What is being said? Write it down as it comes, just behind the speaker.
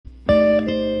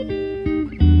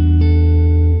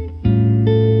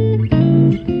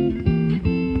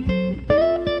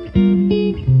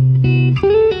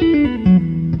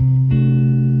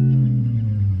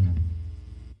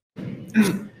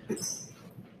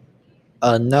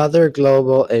Another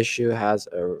global issue has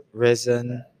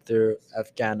arisen through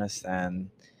Afghanistan.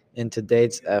 In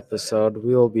today's episode,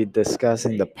 we will be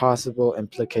discussing the possible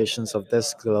implications of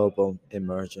this global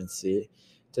emergency.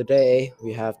 Today,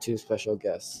 we have two special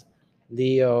guests,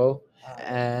 Leo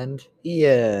and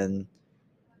Ian.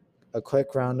 A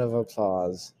quick round of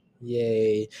applause.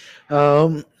 Yay.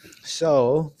 Um,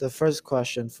 so, the first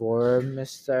question for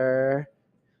Mr.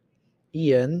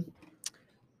 Ian.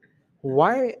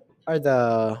 Why are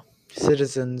the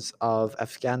citizens of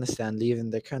Afghanistan leaving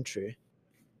the country?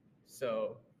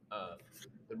 So uh,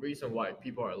 the reason why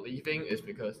people are leaving is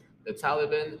because the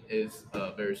Taliban is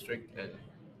very strict and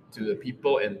to the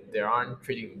people, and they aren't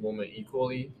treating women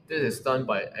equally. This is done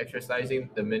by exercising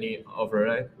the many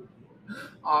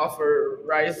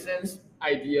authorization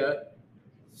idea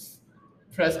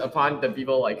pressed upon the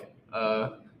people like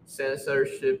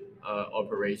censorship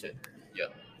operation. Yeah,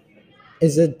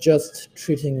 Is it just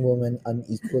treating women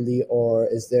unequally, or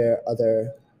is there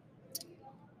other?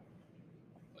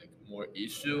 like more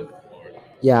issue or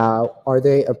Yeah, are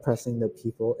they oppressing the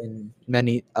people in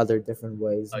many other different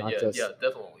ways, not yeah, just?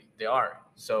 definitely they are.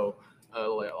 So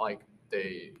like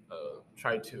they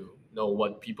try to know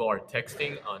what people are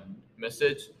texting on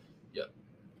message. Yeah.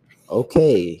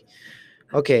 Okay.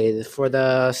 Okay, for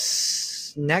the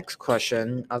next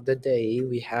question of the day,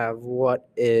 we have what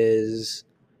is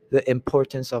the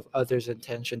importance of others'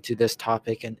 attention to this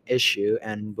topic and issue,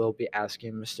 and we'll be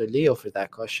asking Mr. Leo for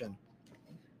that question.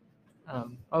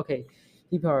 Okay,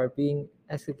 people are being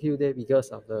executed because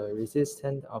of the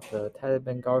resistance of the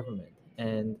Taliban government,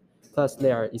 and plus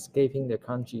they are escaping the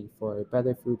country for a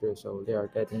better future, so they are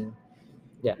getting,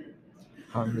 yeah,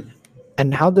 harmed.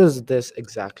 And how does this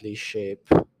exactly shape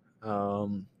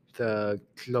um, the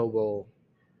global,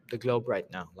 the globe right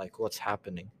now? Like what's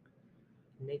happening?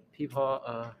 Make people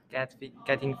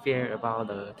getting fear about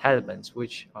the Taliban's,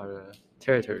 which are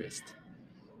terrorists.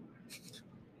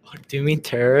 Do you mean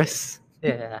terrorists?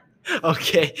 Yeah.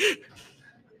 Okay.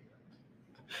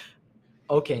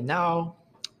 Okay. Now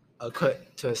a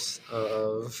quick twist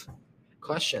of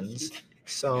questions.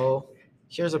 So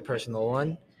here's a personal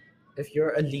one. If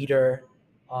you're a leader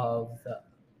of the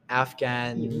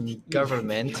Afghan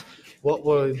government, what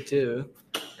will you do?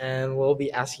 And we'll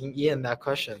be asking Ian that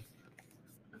question.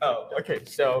 Oh, okay.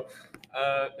 So,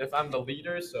 if I'm the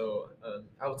leader, so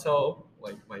I'll tell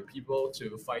like my people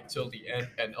to fight till the end,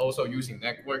 and also using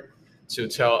network to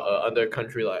tell other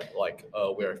country like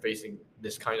we are facing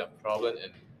this kind of problem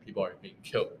and people are being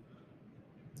killed.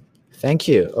 Thank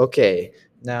you. Okay.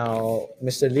 Now,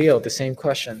 Mr. Leo, the same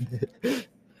question.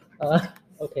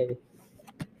 Okay.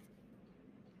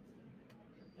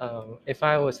 If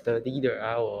I was the leader,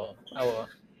 I will.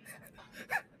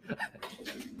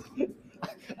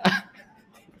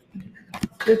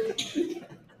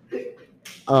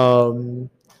 Um,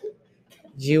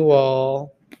 you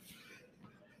all.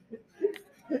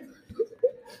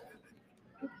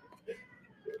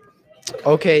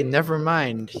 Okay, never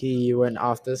mind. He went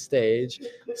off the stage.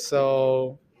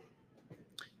 So,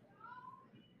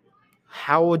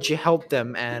 how would you help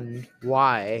them and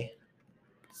why?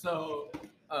 So,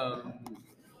 um,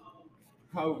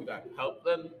 how would I help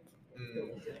them?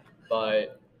 By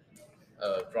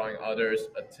drawing others'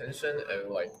 attention and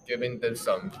like giving them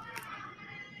some.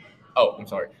 Oh, I'm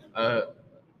sorry. How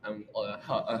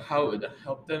would I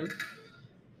help them?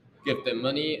 Give them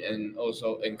money and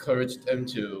also encourage them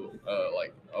to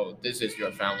like, oh, this is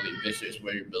your family, this is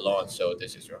where you belong, so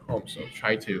this is your home. So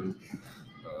try to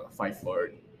fight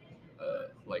for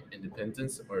like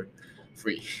independence or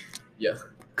free. Yeah.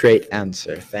 Great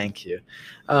answer. Thank you.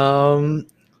 Um,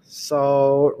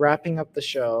 so, wrapping up the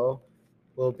show,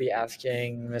 we'll be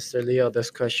asking Mr. Leo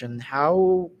this question.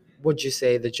 How would you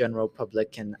say the general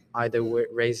public can either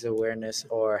raise awareness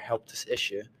or help this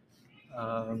issue?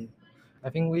 Um, I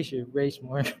think we should raise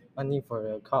more money for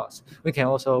the cause. We can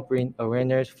also bring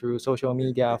awareness through social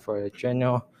media for the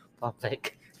general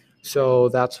public. So,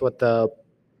 that's what the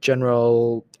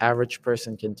general average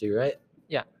person can do, right?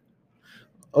 Yeah.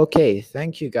 Okay,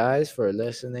 thank you guys for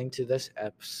listening to this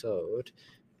episode.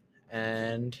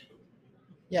 And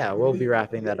yeah, we'll be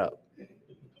wrapping that up.